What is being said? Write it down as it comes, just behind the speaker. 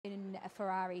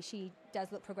Ferrari, she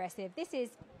does look progressive. This is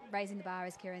raising the bar,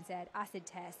 as Kieran said, acid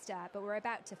test, but we're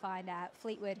about to find out.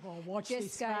 Fleetwood watch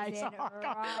just this goes face. in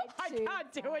right I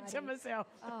can't do it to myself.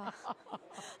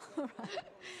 Right.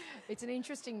 It's an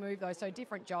interesting move, though. So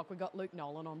different jock. We got Luke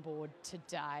Nolan on board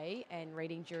today, and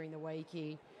reading during the week,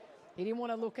 he didn't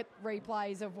want to look at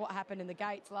replays of what happened in the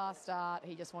gates last start.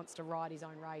 He just wants to ride his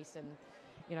own race and,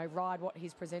 ride what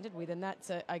he's presented with. And that's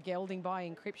a gelding by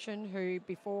Encryption, who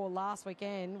before last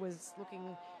weekend was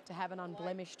looking to have an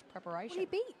unblemished preparation. Well,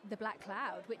 he beat the Black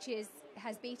Cloud, which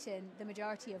has beaten the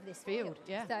majority of this field.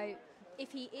 Yeah. So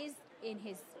if he is in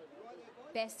his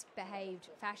best behaved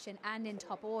fashion and in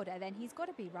top order, then he's got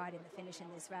to be right in the finish in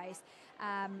this race,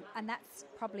 and that's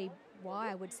probably why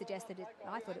I would suggest that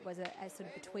I thought it was a sort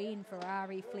of between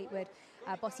Ferrari, Fleetwood,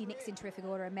 Bossy Nick's in terrific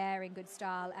order, a mare in good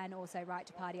style, and also Right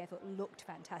to Party I thought looked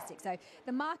fantastic. So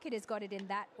the market has got it in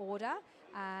that order,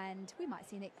 and we might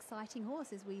see an exciting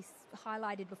horse. As we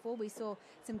highlighted before, we saw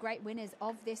some great winners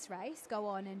of this race go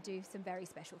on and do some very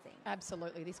special things.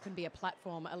 Absolutely. This can be a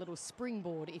platform, a little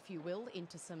springboard, if you will,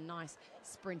 into some nice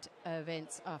sprint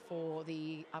events for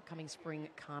the upcoming spring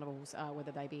carnivals,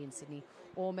 whether they be in Sydney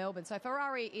or Melbourne. So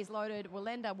Ferrari is loaded.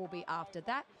 Wallenda will be after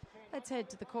that. Let's head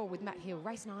to the call with Matt Hill,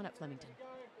 race 9 at Flemington.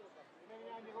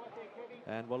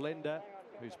 And Wallenda,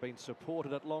 who's been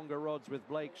supported at longer rods with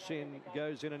Blake Shin,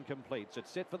 goes in and completes. It's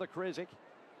set for the Creswick.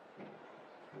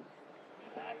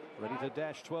 Ready to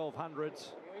dash 1200s. Here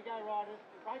we go, riders.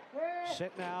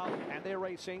 Set now, and they're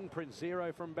racing. Prince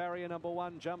Zero from barrier number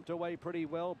 1 jumped away pretty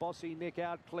well. Bossy Nick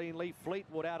out cleanly.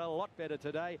 Fleetwood out a lot better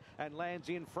today and lands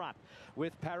in front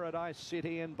with Paradise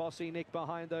City and Bossy Nick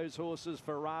behind those horses.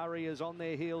 Ferrari is on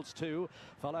their heels too,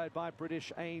 followed by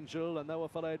British Angel, and they were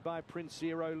followed by Prince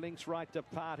Zero. Links Right to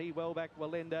Party, well back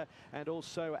Wallenda, and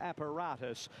also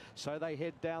Apparatus. So they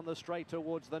head down the straight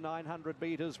towards the 900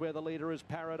 metres, where the leader is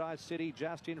Paradise City,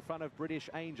 just in front of British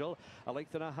Angel. A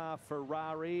length and a half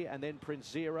Ferrari, and then Prince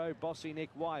Zero. Bossy Nick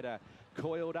wider.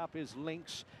 Coiled up is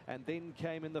Lynx, and then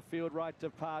came in the field Right to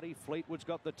Party. Fleetwood's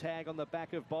got the tag on the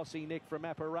back of Bossy Nick from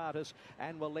Apparatus,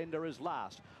 and Wallenda is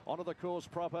last. Onto the course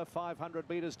proper, 500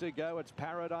 metres to go. It's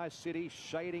Paradise City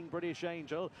shading British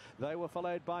Angel. They were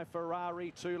followed by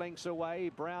Ferrari 2 lengths away.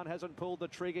 Brown hasn't pulled the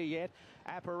trigger yet.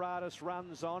 Apparatus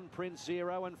runs on. Prince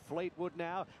Zero and Fleetwood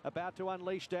now about to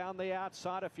unleash down the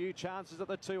outside. A few chances at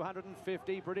the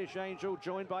 250. British Angel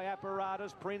joined by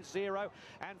Apparatus, Prince Zero,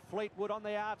 and Fleetwood on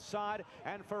the outside.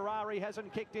 And Ferrari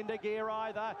hasn't kicked into gear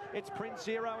either. It's Prince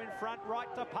Zero in front. Right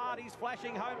to Party's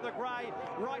flashing home the grey.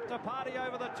 Right to Party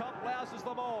over the top, louses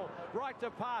them all. Right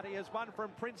to Party has won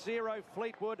from Prince Zero,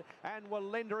 Fleetwood, and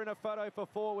Wallenda in a photo for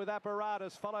 4 with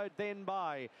Apparatus, followed then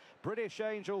by British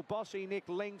Angel, Bossy Nick,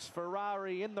 Lynx,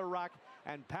 Ferrari in the ruck,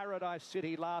 and Paradise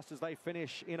City last as they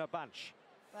finish in a bunch.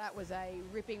 That was a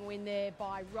ripping win there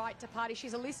by Right to Party.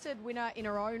 She's a listed winner in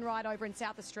her own right over in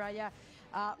South Australia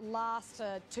last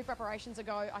 2 preparations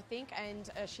ago, I think, and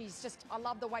she's just, I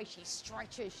love the way she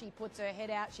stretches, she puts her head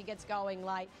out, she gets going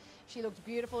late. She looked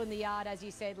beautiful in the yard, as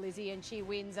you said, Lizzie, and she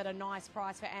wins at a nice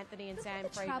price for Anthony and Sam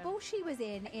Freeman. Trouble she was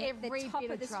in Every the top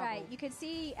bit of the straight. You could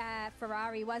see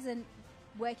Ferrari wasn't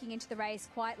working into the race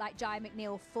quite like Jai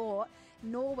McNeil thought,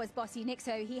 nor was Bossy Nick,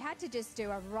 so he had to just do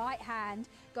a right hand,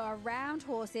 go around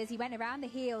horses. He went around the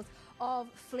heels of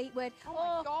Fleetwood.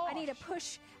 Oh my gosh. I need to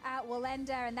push out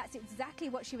Wallenda, and that's exactly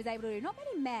what she was able to do. Not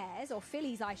many mares, or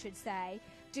fillies I should say,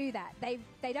 do that.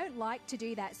 They don't like to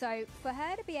do that. So for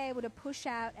her to be able to push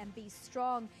out and be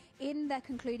strong in the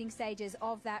concluding stages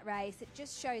of that race, it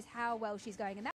just shows how well she's going. And